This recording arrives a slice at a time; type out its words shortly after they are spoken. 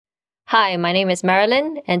Hi, my name is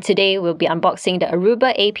Marilyn, and today we'll be unboxing the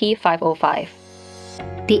Aruba AP505.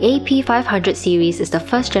 The AP500 series is the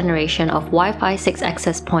first generation of Wi-Fi 6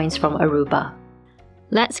 access points from Aruba.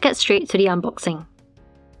 Let's get straight to the unboxing.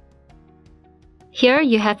 Here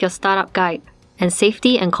you have your startup guide and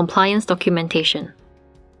safety and compliance documentation.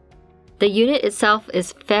 The unit itself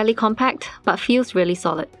is fairly compact but feels really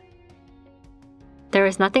solid. There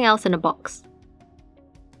is nothing else in the box.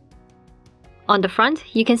 On the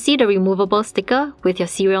front, you can see the removable sticker with your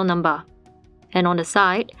serial number. And on the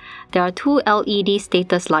side, there are two LED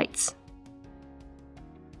status lights.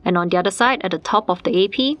 And on the other side, at the top of the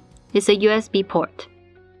AP, is a USB port.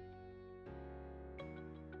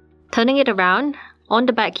 Turning it around, on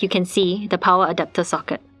the back you can see the power adapter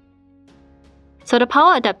socket. So the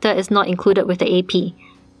power adapter is not included with the AP.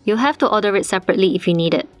 You'll have to order it separately if you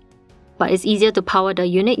need it. But it's easier to power the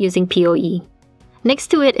unit using PoE. Next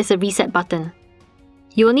to it is a reset button.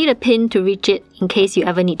 You will need a pin to reach it in case you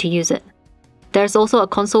ever need to use it. There's also a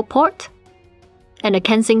console port and a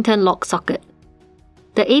Kensington lock socket.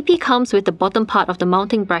 The AP comes with the bottom part of the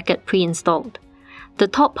mounting bracket pre-installed. The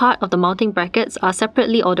top part of the mounting brackets are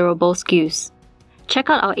separately orderable SKUs. Check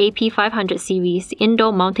out our AP500 series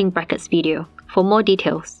indoor mounting brackets video for more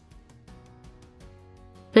details.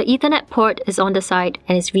 The Ethernet port is on the side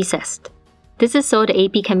and is recessed. This is so the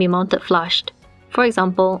AP can be mounted flushed, for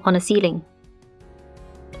example on a ceiling.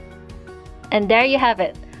 And there you have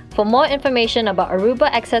it. For more information about Aruba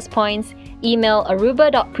access points, email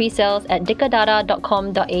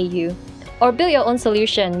aruba.presales@dickadata.com.au or build your own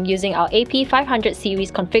solution using our AP500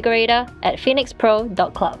 series configurator at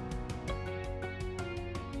phoenixpro.club.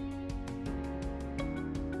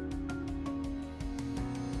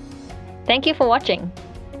 Thank you for watching.